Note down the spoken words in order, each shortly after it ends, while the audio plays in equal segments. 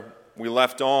we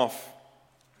left off.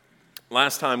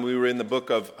 Last time we were in the book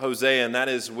of Hosea, and that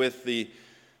is with the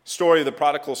story of the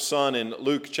prodigal son in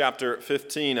Luke chapter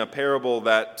 15, a parable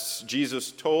that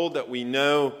Jesus told that we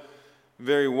know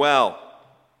very well,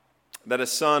 that a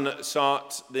son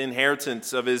sought the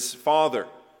inheritance of his father.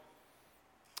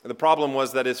 The problem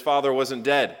was that his father wasn't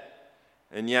dead,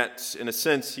 and yet, in a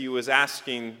sense, he was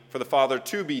asking for the father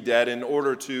to be dead in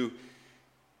order to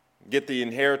get the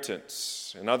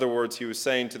inheritance. In other words, he was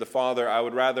saying to the father, I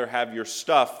would rather have your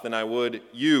stuff than I would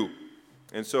you.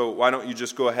 And so why don't you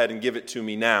just go ahead and give it to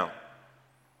me now?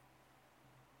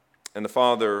 And the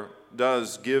father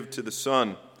does give to the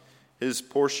son his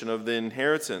portion of the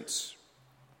inheritance.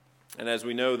 And as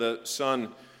we know, the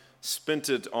son spent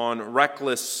it on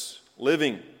reckless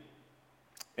living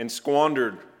and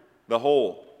squandered the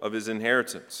whole of his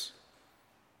inheritance.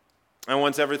 And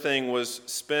once everything was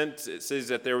spent, it says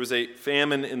that there was a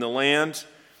famine in the land,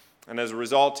 and as a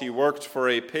result, he worked for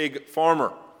a pig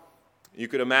farmer. You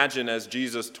could imagine, as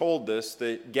Jesus told this,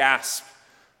 the gasp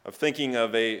of thinking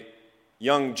of a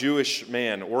young Jewish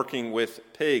man working with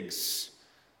pigs.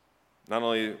 Not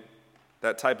only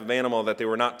that type of animal that they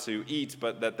were not to eat,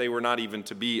 but that they were not even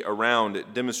to be around.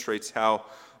 It demonstrates how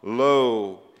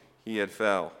low he had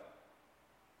fell.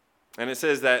 And it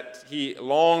says that he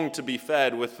longed to be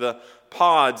fed with the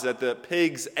pods that the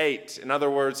pigs ate. In other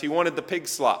words, he wanted the pig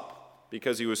slop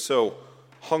because he was so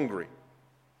hungry.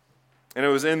 And it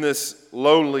was in this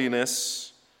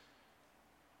lowliness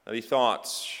that he thought,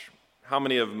 how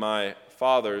many of my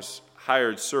father's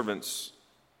hired servants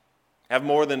have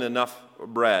more than enough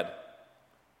bread?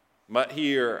 But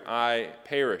here I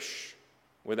perish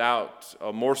without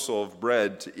a morsel of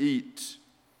bread to eat.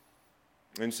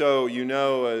 And so,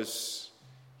 as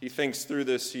he thinks through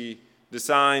this, he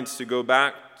decides to go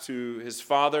back to his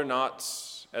father, not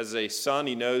as a son.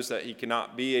 He knows that he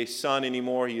cannot be a son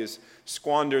anymore. He has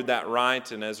squandered that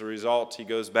right, and as a result, he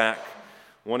goes back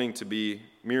wanting to be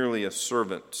merely a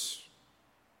servant.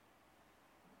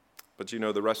 But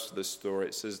the rest of this story,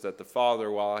 it says that the father,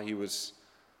 while he was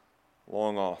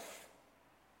long off,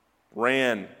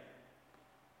 ran,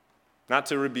 not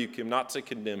to rebuke him, not to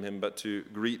condemn him, but to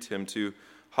greet him, to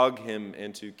hug him,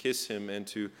 and to kiss him, and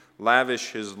to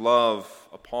lavish his love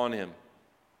upon him.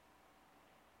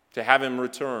 To have him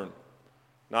return,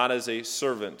 not as a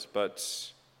servant,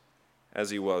 but as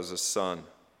he was a son.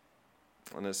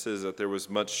 And it says that there was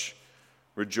much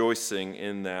rejoicing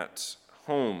in that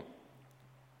home.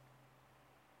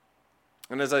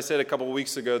 And as I said a couple of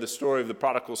weeks ago, the story of the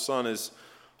prodigal son is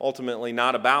ultimately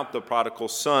not about the prodigal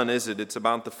son, is it? It's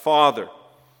about the father.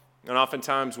 And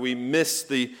oftentimes we miss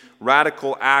the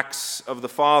radical acts of the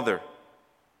father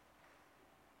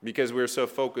because we're so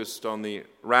focused on the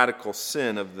radical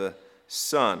sin of the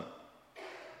son.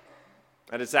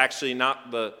 And it's actually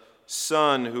not the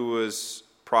son who was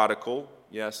prodigal.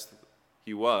 Yes,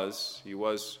 he was. He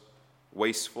was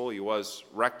wasteful. He was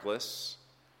reckless.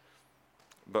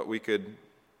 But we could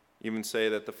even say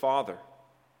that the father,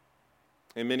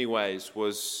 in many ways,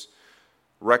 was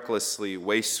recklessly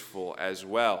wasteful as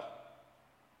well.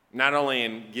 Not only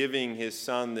in giving his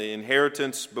son the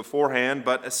inheritance beforehand,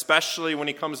 but especially when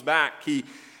he comes back, he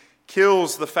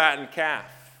kills the fattened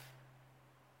calf.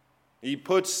 He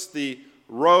puts the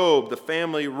robe, the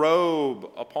family robe,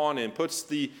 upon him, puts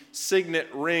the signet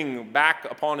ring back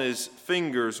upon his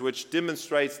fingers, which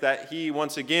demonstrates that he,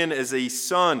 once again, is a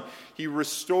son. He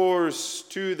restores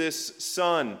to this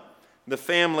son the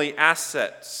family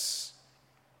assets.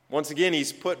 Once again,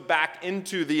 he's put back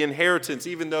into the inheritance.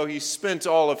 Even though he spent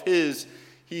all of his,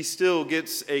 he still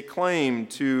gets a claim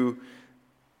to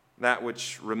that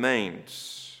which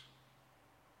remains.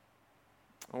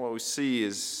 And what we see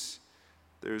is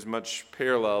there's much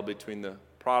parallel between the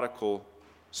prodigal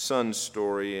son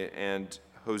story and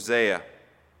Hosea.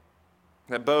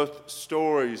 That both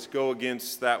stories go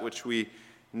against that which we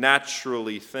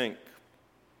naturally think.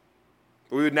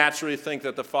 We would naturally think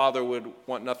that the father would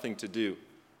want nothing to do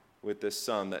with this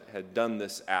son that had done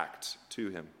this act to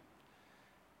him.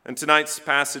 In tonight's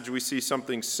passage, we see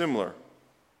something similar.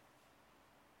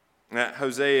 That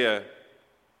Hosea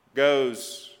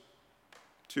goes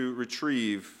to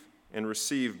retrieve and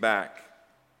receive back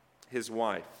his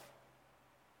wife.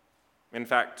 In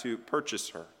fact, to purchase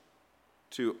her,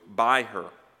 to buy her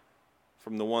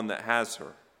from the one that has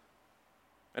her.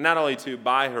 And not only to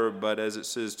buy her, but as it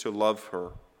says, to love her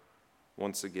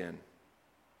once again.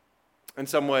 In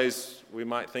some ways, we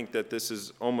might think that this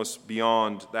is almost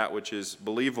beyond that which is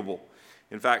believable.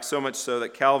 In fact, so much so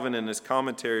that Calvin in his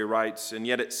commentary writes, and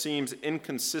yet it seems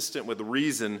inconsistent with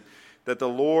reason that the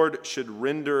Lord should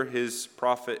render his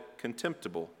prophet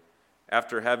contemptible,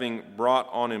 after having brought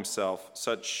on himself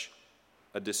such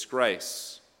a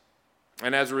disgrace.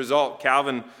 And as a result,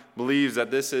 Calvin believes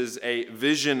that this is a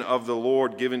vision of the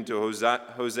Lord given to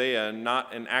Hosea,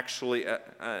 not actually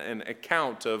an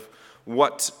account of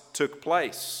what took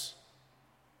place.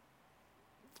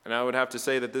 And I would have to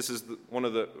say that this is one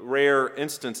of the rare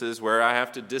instances where I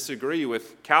have to disagree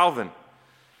with Calvin,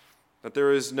 that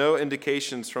there is no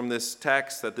indications from this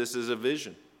text that this is a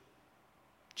vision.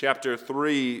 Chapter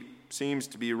 3 seems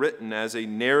to be written as a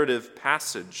narrative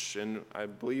passage, and I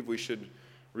believe we should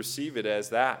receive it as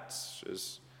that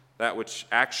which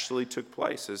actually took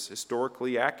place, as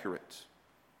historically accurate.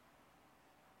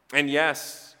 And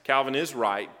yes, Calvin is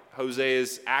right.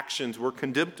 Hosea's actions were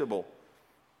contemptible.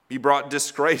 He brought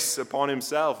disgrace upon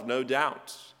himself, no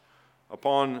doubt,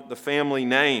 upon the family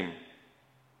name.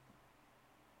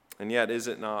 And yet, is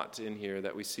it not in here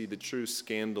that we see the true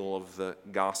scandal of the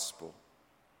gospel?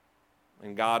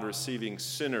 And God receiving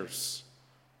sinners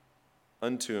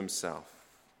unto himself.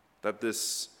 That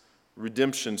this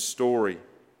redemption story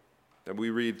that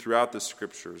we read throughout the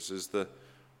Scriptures is the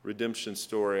redemption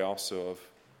story also of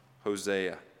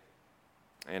Hosea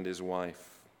and his wife.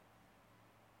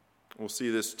 We'll see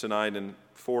this tonight in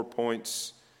 4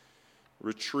 points: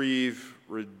 retrieve,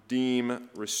 redeem,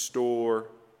 restore,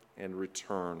 and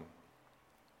return.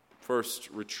 First,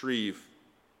 retrieve.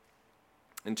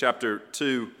 In chapter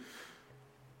 2,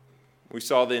 we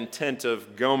saw the intent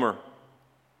of Gomer,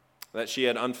 that she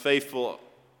had unfaithful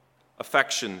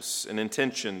affections and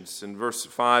intentions. In verse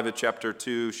 5 of chapter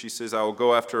 2, she says, I will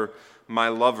go after my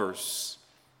lovers.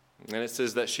 And it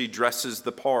says that she dresses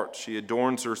the part. She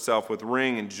adorns herself with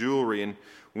ring and jewelry and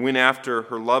went after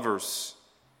her lovers.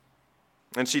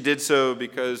 And she did so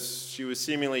because she was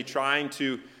seemingly trying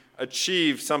to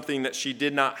achieve something that she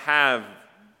did not have.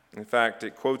 In fact,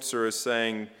 it quotes her as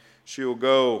saying, she will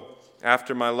go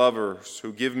after my lovers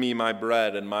who give me my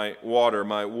bread and my water,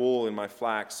 my wool and my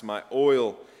flax, my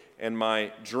oil and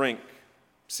my drink.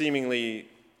 Seemingly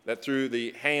that through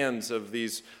the hands of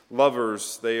these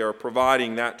lovers, they are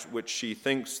providing that which she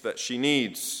thinks that she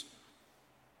needs.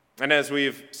 And as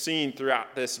we've seen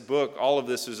throughout this book, all of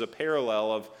this is a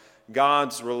parallel of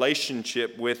God's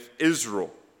relationship with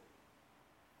Israel,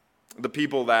 the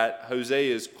people that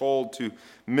Hosea is called to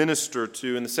minister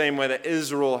to, in the same way that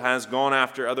Israel has gone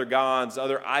after other gods,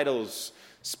 other idols,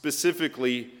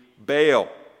 specifically Baal.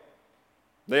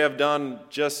 They have done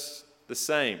just the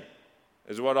same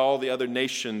as what all the other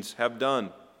nations have done.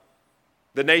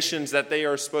 The nations that they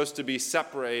are supposed to be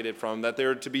separated from, that they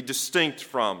are to be distinct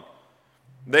from.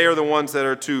 They are the ones that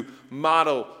are to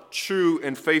model true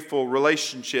and faithful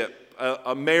relationship,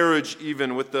 a marriage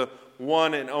even with the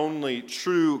one and only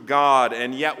true God.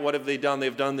 And yet what have they done?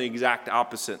 They've done the exact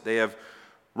opposite. They have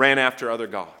ran after other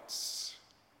gods.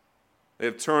 They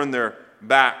have turned their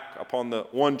back upon the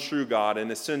one true God. In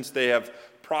a sense, they have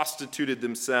prostituted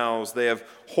themselves. They have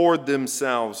whored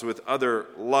themselves with other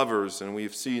lovers. And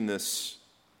we've seen this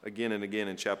again and again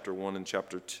in chapter 1 and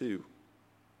chapter 2.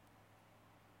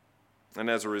 And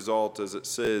as a result, as it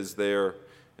says there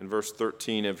in verse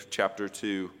 13 of chapter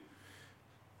 2,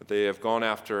 that they have gone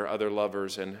after other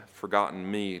lovers and forgotten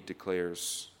me,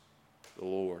 declares the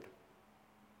Lord.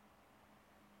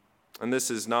 And this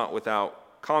is not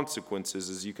without consequences,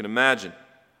 as you can imagine.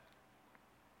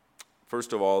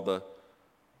 First of all,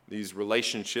 these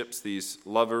relationships, these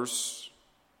lovers,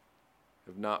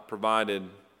 have not provided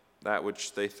that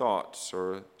which they thought,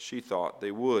 or she thought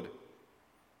they would.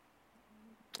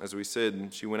 As we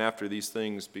said, she went after these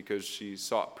things because she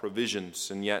sought provisions,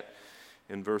 and yet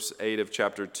in verse 8 of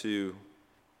chapter 2,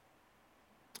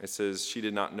 it says, she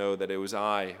did not know that it was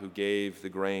I who gave the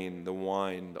grain, the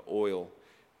wine, the oil,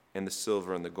 and the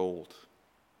silver and the gold.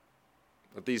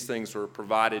 That these things were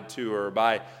provided to her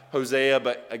by Hosea,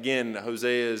 but again,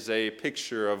 Hosea is a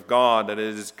picture of God, that it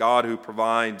is God who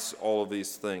provides all of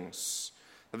these things.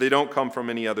 That they don't come from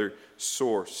any other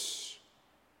source.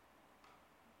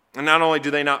 And not only do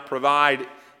they not provide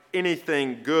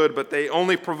anything good, but they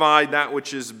only provide that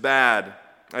which is bad.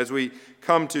 As we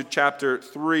come to chapter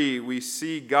 3, we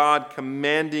see God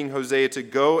commanding Hosea to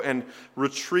go and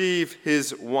retrieve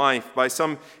his wife. By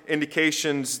some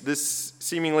indications, this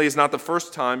seemingly is not the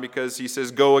first time, because he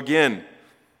says, go again.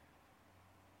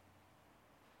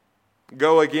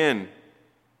 Go again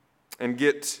and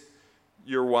get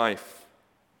your wife.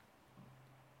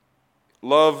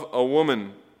 Love a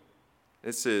woman,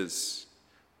 it says,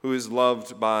 who is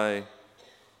loved by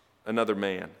another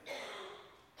man.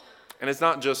 And it's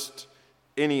not just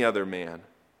any other man.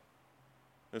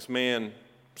 This man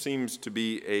seems to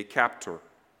be a captor.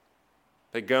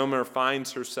 That Gomer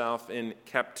finds herself in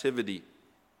captivity.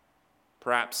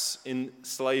 perhaps in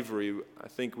slavery. I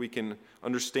think we can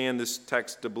understand this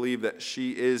text to believe that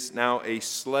she is now a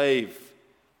slave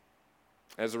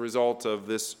as a result of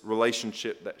this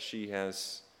relationship that she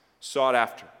has sought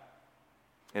after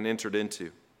and entered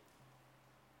into.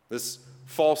 This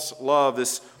false love,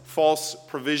 this false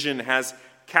provision has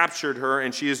captured her,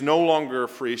 and she is no longer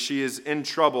free. She is in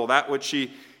trouble. That which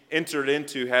she entered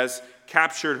into has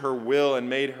captured her will and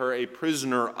made her a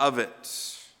prisoner of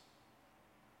it.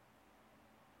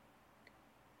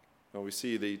 Well, we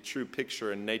see the true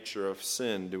picture and nature of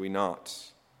sin, do we not?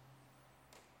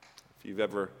 If you've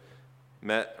ever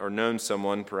met or known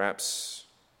someone, perhaps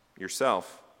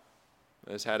yourself,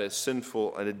 that has had a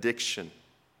sinful addiction,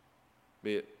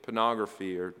 be it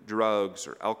pornography or drugs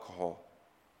or alcohol,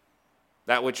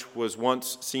 that which was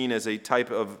once seen as a type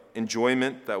of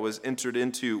enjoyment that was entered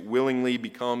into willingly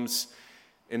becomes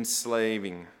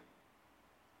enslaving.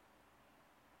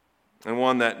 And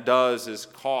one that does is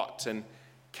caught and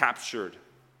captured,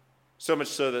 so much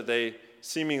so that they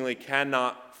seemingly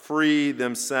cannot free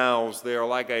themselves. They are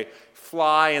like a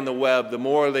fly in the web. The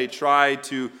more they try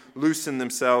to loosen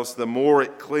themselves, the more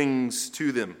it clings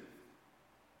to them.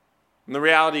 And the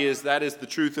reality is that is the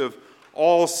truth of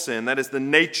all sin. That is the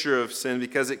nature of sin,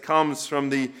 because it comes from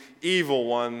the evil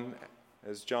one,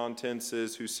 as John 10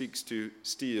 says, who seeks to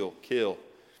steal, kill,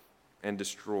 and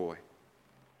destroy.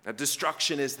 That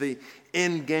destruction is the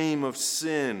end game of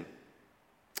sin,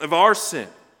 of our sin,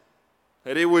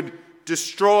 that it would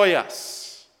destroy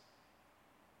us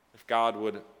if God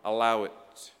would allow it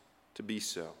to be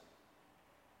so.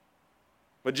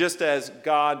 But just as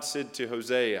God said to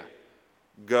Hosea,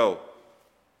 "Go,"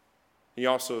 he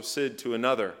also said to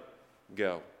another,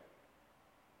 "Go."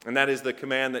 And that is the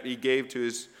command that he gave to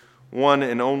his one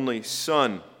and only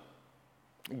Son.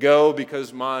 Go,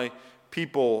 because my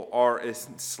people are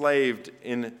enslaved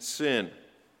in sin.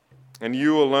 And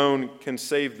you alone can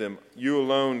save them. You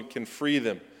alone can free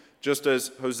them. Just as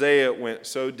Hosea went,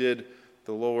 so did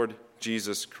the Lord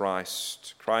Jesus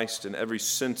Christ. Christ, in every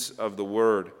sense of the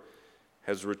word,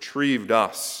 has retrieved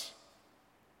us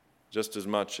just as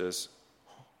much as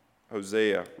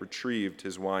Hosea retrieved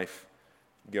his wife,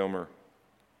 Gomer.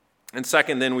 And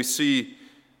second, then, we see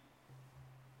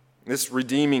this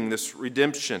redeeming, this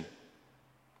redemption.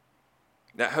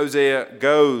 That Hosea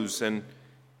goes and,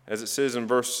 as it says in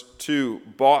verse 2,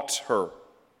 bought her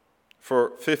for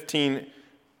 15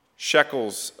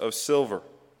 shekels of silver,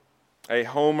 a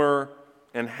homer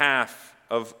and half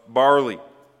of barley.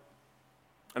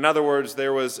 In other words,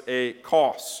 there was a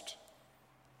cost.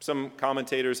 Some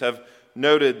commentators have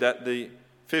noted that the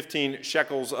 15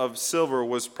 shekels of silver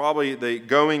was probably the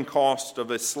going cost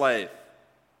of a slave.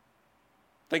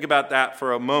 Think about that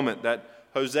for a moment, that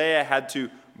Hosea had to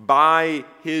buy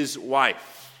his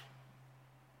wife,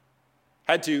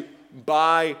 had to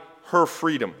buy her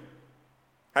freedom,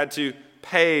 had to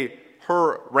pay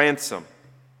her ransom,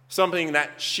 something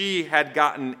that she had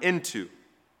gotten into,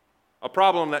 a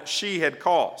problem that she had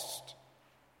caused,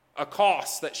 a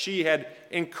cost that she had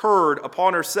incurred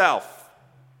upon herself,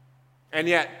 and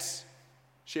yet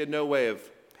she had no way of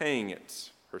paying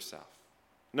it herself,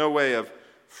 no way of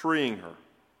freeing her,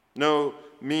 no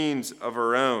means of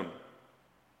her own,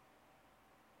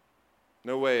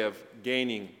 no way of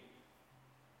gaining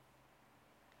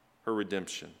her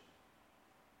redemption.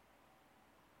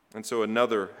 And so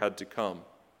another had to come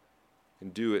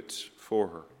and do it for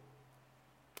her.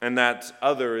 And that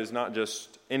other is not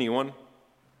just anyone,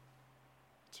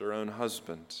 it's her own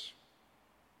husband,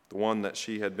 the one that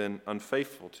she had been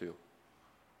unfaithful to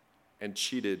and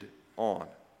cheated on.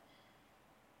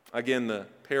 Again, the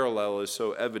parallel is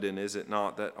so evident, is it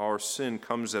not, that our sin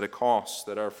comes at a cost,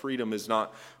 that our freedom is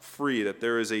not free, that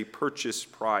there is a purchase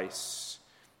price,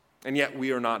 and yet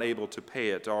we are not able to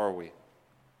pay it, are we?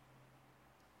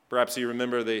 Perhaps you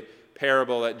remember the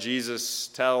parable that Jesus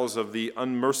tells of the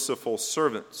unmerciful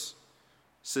servants.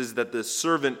 It says that the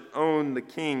servant owed the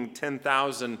king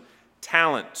 10,000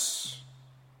 talents.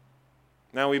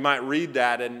 Now we might read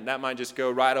that and that might just go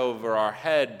right over our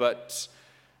head, but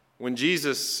when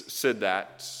Jesus said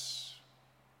that,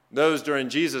 those during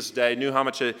Jesus' day knew how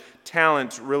much a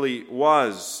talent really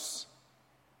was.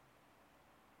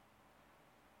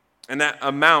 And that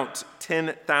amount,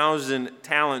 10,000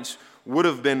 talents, would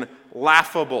have been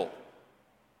laughable.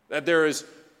 That there is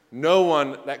no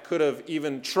one that could have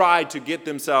even tried to get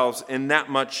themselves in that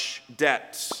much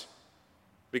debt,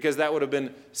 because that would have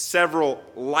been several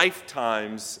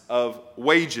lifetimes of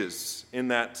wages in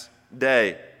that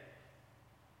day.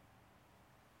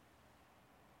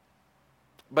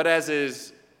 But it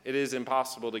is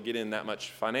impossible to get in that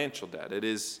much financial debt. It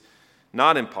is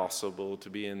not impossible to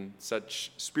be in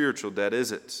such spiritual debt,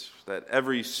 is it? That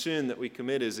every sin that we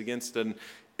commit is against an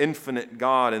infinite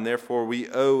God, and therefore we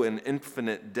owe an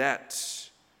infinite debt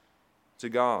to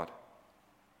God.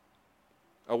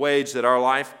 A wage that our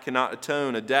life cannot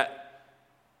atone, a debt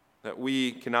that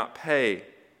we cannot pay,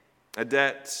 a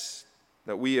debt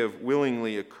that we have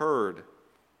willingly incurred.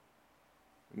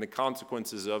 And the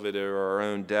consequences of it are our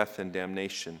own death and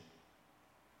damnation.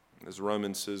 As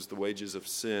Romans says, the wages of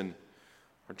sin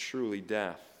are truly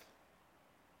death.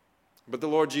 But the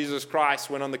Lord Jesus Christ,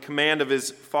 when on the command of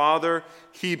his Father,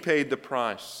 he paid the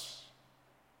price.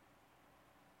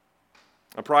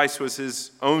 The price was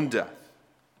his own death,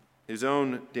 his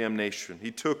own damnation.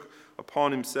 He took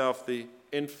upon himself the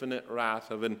infinite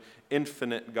wrath of an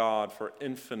infinite God for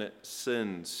infinite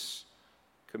sins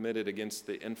committed against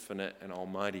the infinite and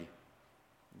almighty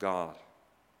God.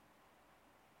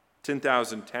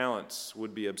 10,000 talents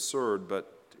would be absurd,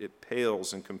 but it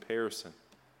pales in comparison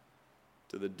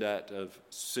to the debt of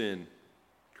sin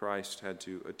Christ had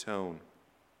to atone.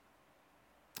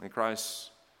 And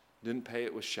Christ didn't pay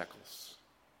it with shekels.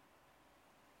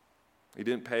 He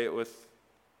didn't pay it with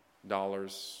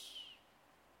dollars.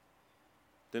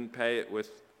 Didn't pay it with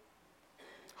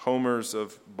homers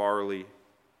of barley,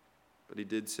 but he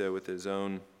did so with his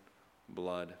own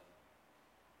blood.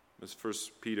 As 1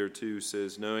 Peter 2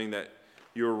 says, knowing that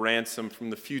you were ransomed from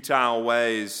the futile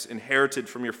ways inherited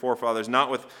from your forefathers,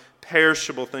 not with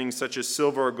perishable things such as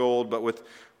silver or gold, but with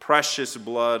precious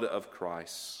blood of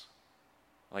Christ,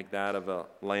 like that of a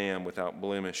lamb without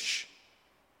blemish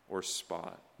or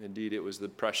spot. Indeed, it was the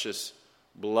precious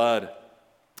blood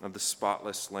of the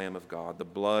spotless Lamb of God, the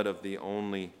blood of the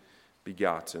only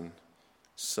begotten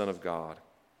Son of God.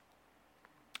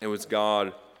 It was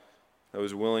God that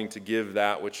was willing to give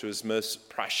that which was most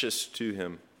precious to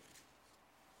him.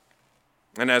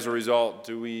 And as a result,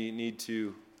 do we need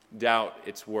to doubt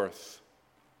its worth?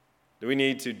 Do we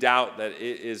need to doubt that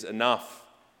it is enough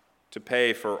to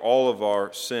pay for all of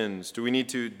our sins? Do we need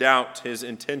to doubt his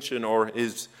intention or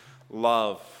his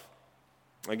love?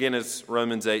 Again, as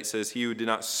Romans 8 says, he who did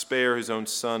not spare his own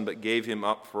Son but gave him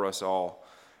up for us all,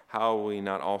 how will he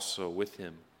not also with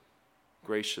him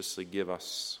graciously give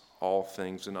us all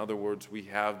things? In other words, we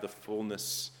have the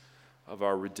fullness of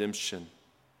our redemption.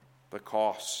 The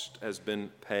cost has been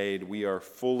paid. We are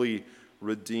fully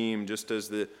redeemed, just as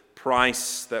the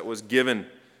price that was given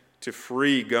to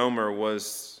free Gomer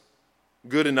was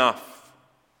good enough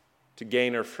to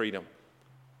gain her freedom.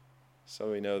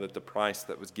 So we know that the price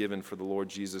that was given for the Lord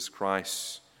Jesus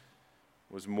Christ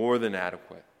was more than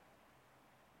adequate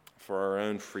for our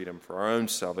own freedom, for our own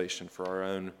salvation, for our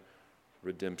own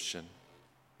redemption.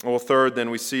 Well, third, then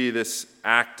we see this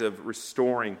act of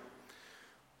restoring.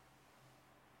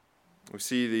 We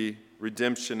see the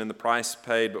redemption and the price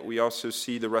paid, but we also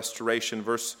see the restoration.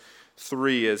 Verse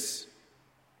 3, as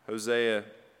Hosea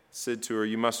said to her,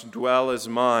 you must dwell as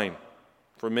mine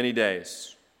for many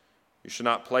days. You shall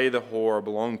not play the whore or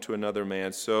belong to another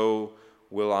man. So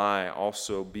will I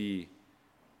also be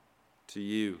to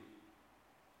you.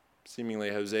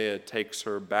 Seemingly, Hosea takes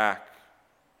her back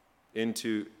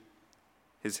into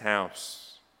his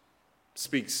house,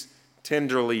 speaks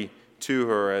tenderly to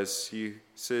her, as he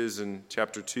says in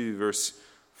chapter 2, verse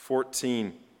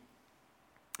 14,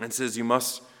 and says, you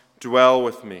must dwell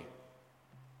with me.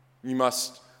 You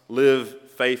must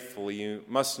live faithfully. You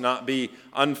must not be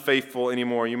unfaithful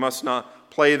anymore. You must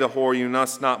not play the whore. You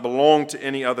must not belong to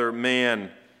any other man.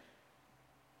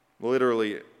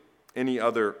 Literally, any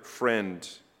other friend.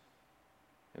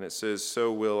 And it says,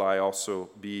 so will I also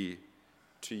be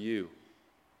to you.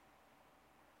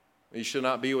 You shall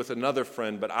not be with another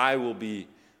friend, but I will be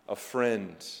a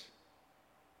friend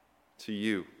to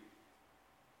you.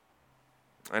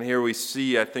 And here we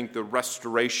see, I think, the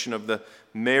restoration of the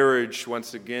marriage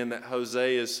once again, that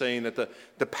Hosea is saying that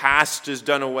the past is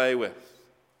done away with.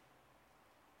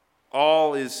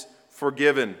 All is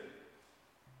forgiven.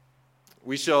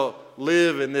 We shall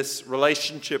live in this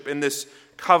relationship, in this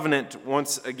covenant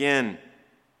once again.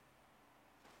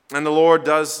 And the Lord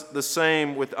does the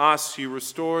same with us. He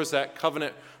restores that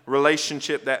covenant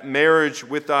relationship, that marriage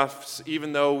with us,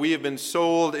 even though we have been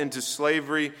sold into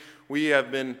slavery. We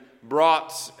have been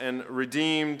brought and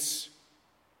redeemed.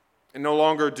 And no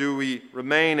longer do we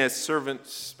remain as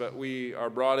servants, but we are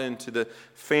brought into the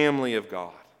family of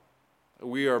God.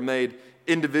 We are made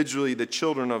individually the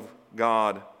children of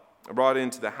God, brought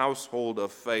into the household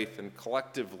of faith, and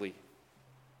collectively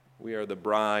we are the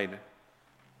bride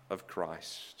of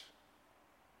Christ.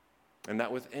 And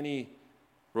that with any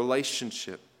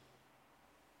relationship,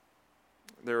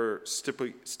 there are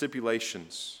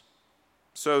stipulations.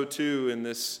 So too in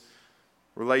this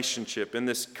relationship, in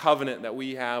this covenant that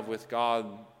we have with God,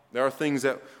 there are things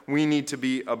that we need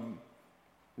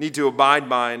to abide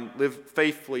by and live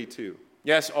faithfully to.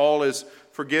 Yes, all is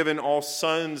forgiven, all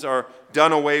sins are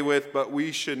done away with, but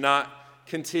we should not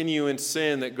continue in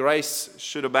sin, that grace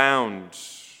should abound,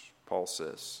 Paul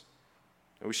says.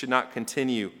 And we should not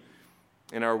continue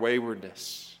in our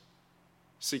waywardness,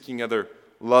 seeking other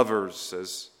lovers,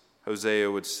 as Hosea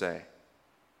would say.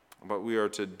 But we are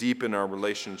to deepen our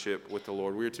relationship with the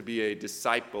Lord. We are to be a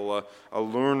disciple, a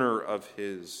learner of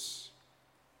His.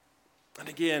 And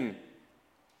again,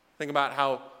 think about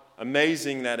how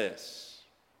amazing that is.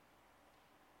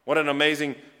 What an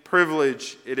amazing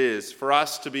privilege it is for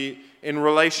us to be in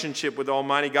relationship with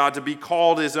Almighty God, to be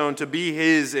called His own, to be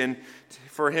His, and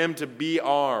for Him to be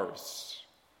ours.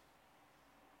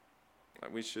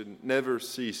 We should never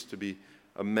cease to be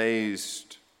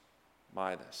amazed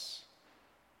by this,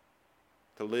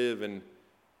 to live in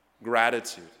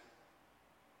gratitude,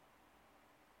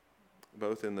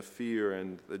 both in the fear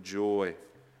and the joy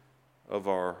of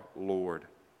our Lord.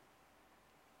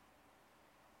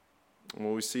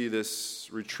 When we see this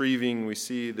retrieving, we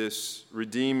see this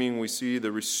redeeming, we see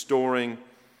the restoring.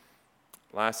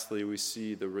 Lastly, we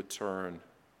see the return.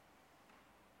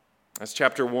 As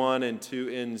chapter 1 and 2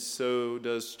 ends, so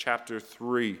does chapter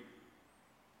 3.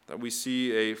 That we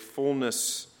see a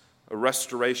fullness, a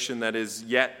restoration that is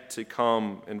yet to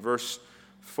come. In verse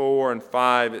 4 and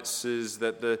 5, it says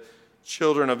that the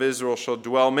children of Israel shall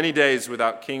dwell many days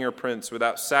without king or prince,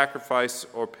 without sacrifice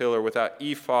or pillar, without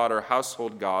ephod or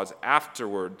household gods.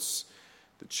 Afterwards,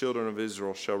 the children of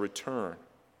Israel shall return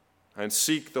and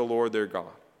seek the Lord their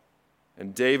God,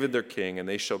 and David their king, and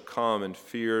they shall come and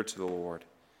fear to the Lord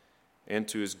and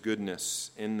to His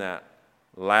goodness in that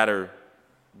latter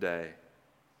day.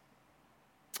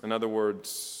 In other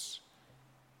words,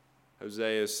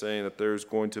 Hosea is saying that there's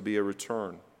going to be a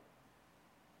return.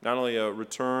 Not only a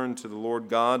return to the Lord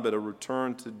God, but a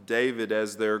return to David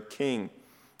as their king.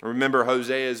 Remember,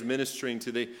 Hosea is ministering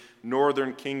to the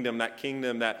northern kingdom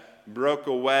that broke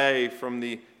away from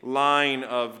the line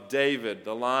of David,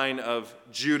 the line of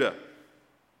Judah.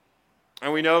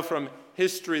 And we know from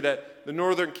history that the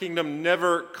northern kingdom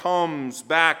never comes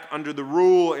back under the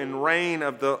rule and reign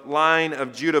of the line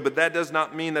of Judah, but that does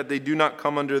not mean that they do not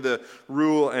come under the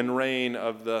rule and reign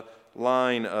of the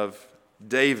line of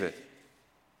David.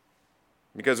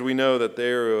 Because we know that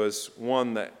there was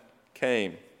one that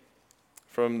came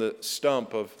from the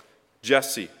stump of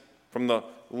Jesse, from the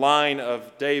line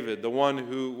of David, the one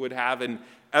who would have an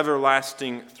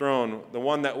everlasting throne, the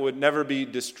one that would never be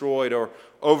destroyed or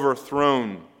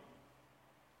overthrown.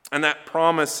 And that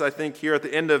promise, I think, here at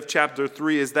the end of chapter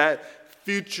 3 is that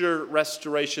future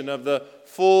restoration of the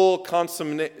full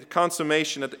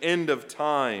consummation at the end of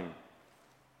time,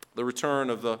 the return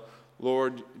of the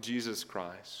Lord Jesus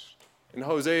Christ. And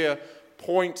Hosea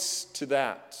points to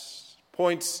that,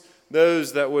 points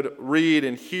those that would read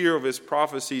and hear of his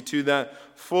prophecy to that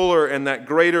fuller and that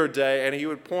greater day. And he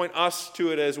would point us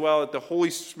to it as well, that the Holy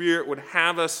Spirit would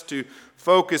have us to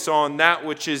focus on that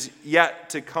which is yet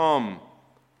to come.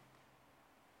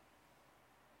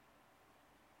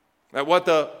 That what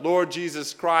the Lord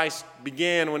Jesus Christ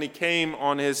began when He came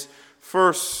on His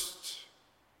first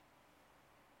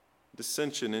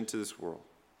descension into this world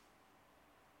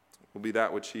will be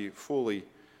that which He fully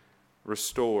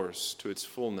restores to its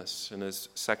fullness in His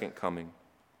second coming.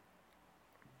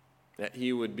 That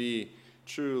He would be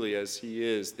truly as He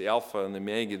is, the Alpha and the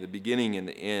Omega, the beginning and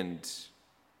the end.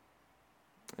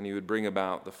 And He would bring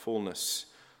about the fullness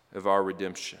of our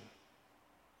redemption.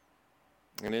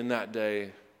 And in that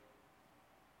day,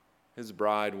 His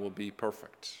bride will be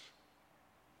perfect.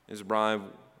 His bride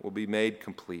will be made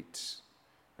complete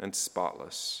and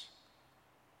spotless.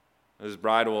 His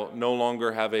bride will no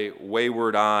longer have a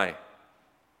wayward eye,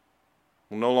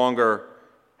 will no longer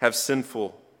have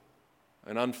sinful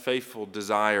and unfaithful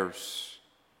desires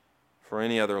for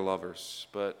any other lovers,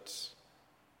 but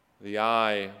the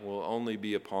eye will only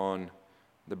be upon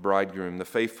the bridegroom, the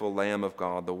faithful Lamb of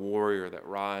God, the warrior that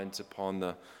rides upon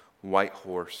the white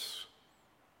horse,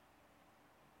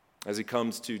 as He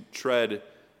comes to tread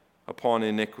upon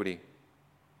iniquity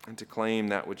and to claim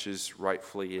that which is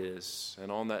rightfully His.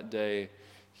 And on that day,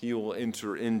 He will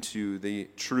enter into the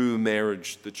true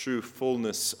marriage, the true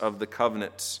fullness of the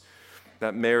covenants,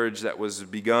 that marriage that was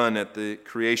begun at the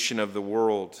creation of the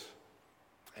world.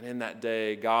 And in that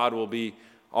day, God will be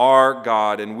our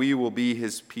God, and we will be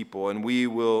His people, and we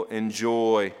will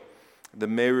enjoy the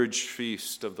marriage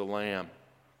feast of the Lamb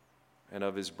and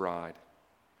of His bride,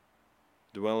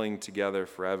 dwelling together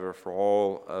forever for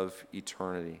all of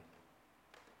eternity.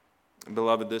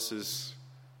 Beloved, this is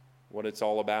what it's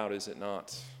all about, is it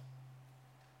not?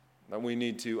 And we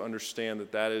need to understand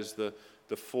that that is the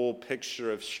full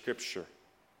picture of Scripture.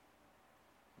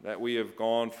 That we have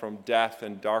gone from death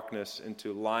and darkness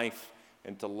into life,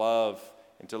 into love,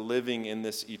 into living in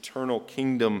this eternal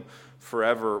kingdom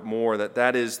forevermore.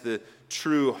 That is the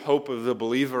true hope of the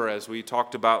believer, as we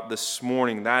talked about this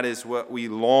morning. That is what we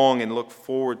long and look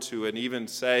forward to, and even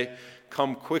say,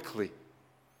 "Come quickly,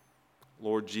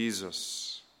 Lord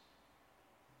Jesus."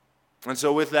 And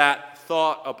so with that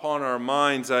thought upon our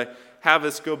minds, I have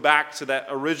us go back to that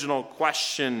original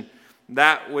question,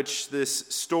 that which this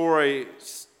story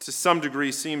to some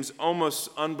degree seems almost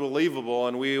unbelievable.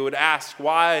 And we would ask,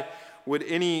 why would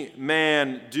any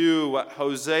man do what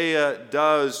Hosea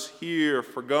does here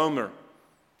for Gomer?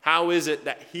 How is it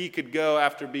that he could go,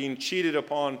 after being cheated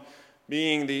upon,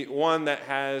 being the one that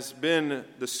has been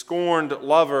the scorned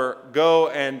lover, go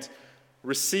and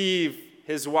receive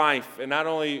his wife, and not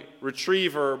only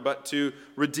retrieve her, but to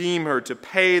redeem her, to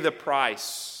pay the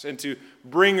price, and to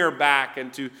bring her back,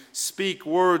 and to speak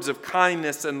words of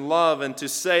kindness and love, and to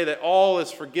say that all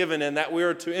is forgiven, and that we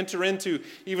are to enter into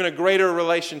even a greater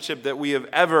relationship that we have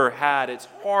ever had? It's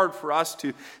hard for us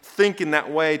to think in that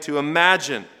way, to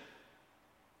imagine.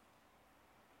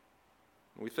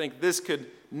 We think this could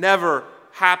never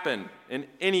happen in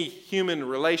any human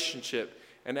relationship.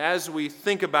 And as we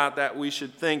think about that, we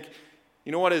should think,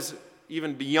 you know what is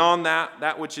even beyond that,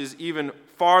 that which is even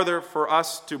farther for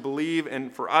us to believe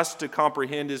and for us to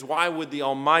comprehend, is why would the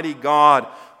Almighty God,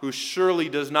 who surely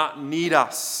does not need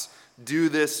us, do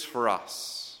this for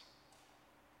us,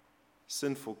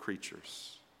 sinful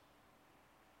creatures?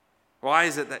 Why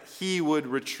is it that he would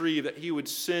retrieve, that he would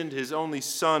send his only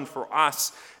Son for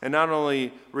us, and not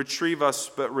only retrieve us,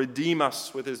 but redeem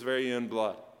us with his very own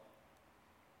blood?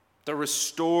 To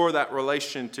restore that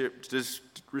relationship, to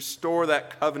restore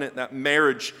that covenant, that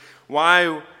marriage.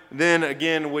 Why then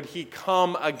again would he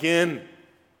come again?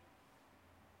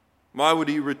 Why would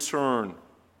he return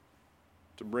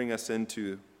to bring us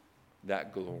into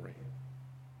that glory?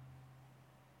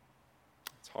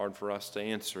 It's hard for us to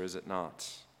answer, is it not?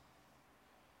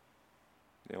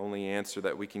 The only answer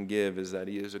that we can give is that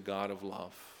he is a God of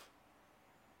love,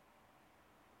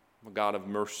 a God of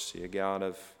mercy, a God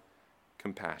of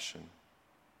compassion.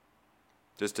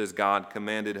 Just as God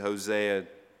commanded Hosea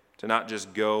to not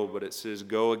just go, but it says,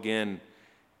 "Go again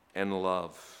and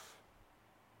love."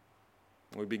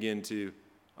 We begin to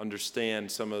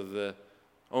understand some of the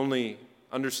only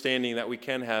understanding that we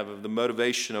can have of the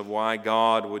motivation of why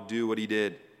God would do what he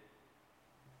did.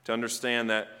 To understand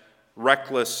that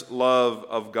reckless love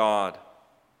of God.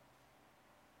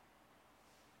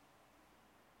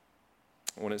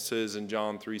 When it says in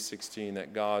John 3:16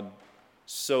 that God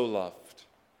so loved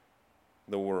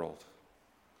the world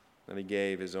that he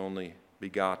gave his only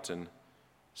begotten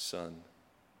Son.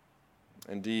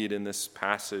 Indeed, in this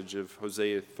passage of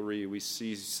Hosea 3, we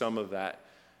see some of that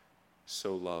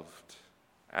so loved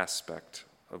aspect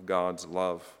of God's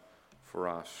love for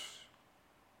us.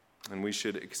 And we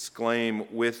should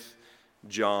exclaim with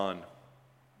John,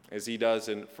 as he does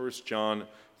in 1 John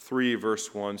 3,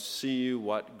 verse 1, "See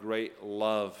what great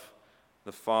love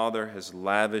the Father has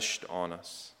lavished on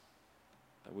us,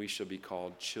 that we shall be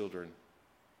called children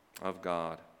of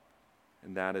God."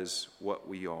 And that is what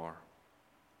we are.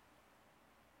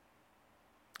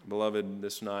 Beloved,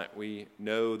 this night we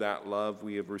know that love.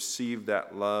 We have received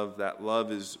that love. That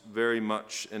love is very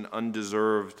much an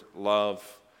undeserved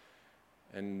love.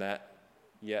 And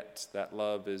yet that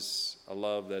love is a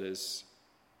love that is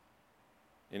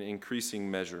in increasing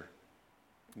measure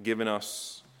given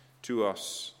us to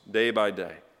us day by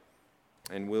day,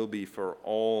 and will be for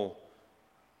all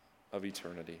of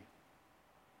eternity.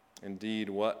 Indeed,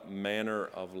 what manner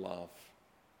of love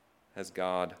has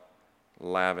God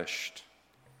lavished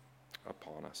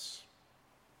upon us?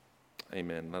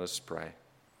 Amen. Let us pray.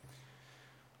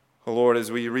 Oh Lord,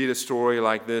 as we read a story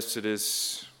like this, it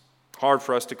is hard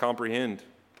for us to comprehend.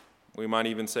 We might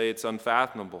even say it's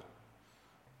unfathomable.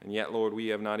 And yet, Lord, we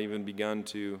have not even begun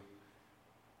to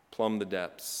plumb the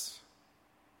depths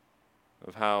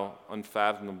of how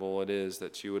unfathomable it is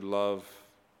that you would love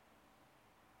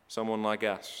someone like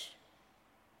us,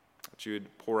 that you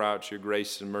would pour out your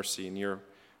grace and mercy and your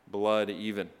blood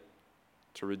even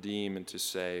to redeem and to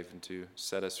save and to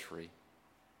set us free.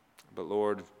 But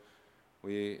Lord,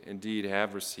 we indeed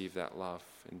have received that love.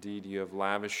 Indeed, you have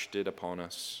lavished it upon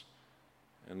us.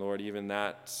 And Lord, even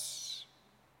that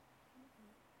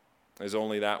is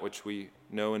only that which we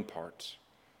know in part.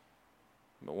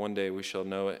 But one day we shall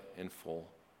know it in full.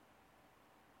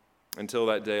 Until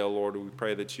that day, O Lord, we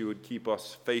pray that you would keep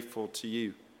us faithful to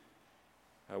you,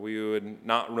 We would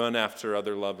not run after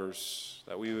other lovers,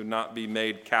 that we would not be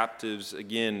made captives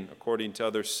again according to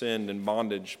other sin and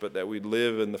bondage, but that we'd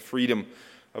live in the freedom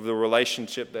of the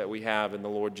relationship that we have in the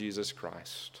Lord Jesus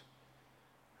Christ.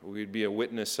 We'd be a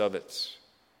witness of it,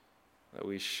 that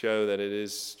we show that it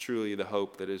is truly the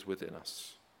hope that is within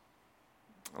us.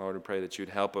 Lord, we pray that you'd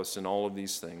help us in all of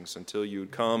these things until you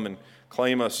would come and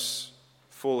claim us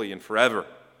fully and forever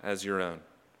as your own.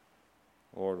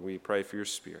 Lord, we pray for your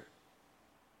Spirit.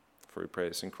 For we pray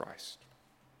this in Christ.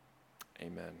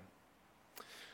 Amen.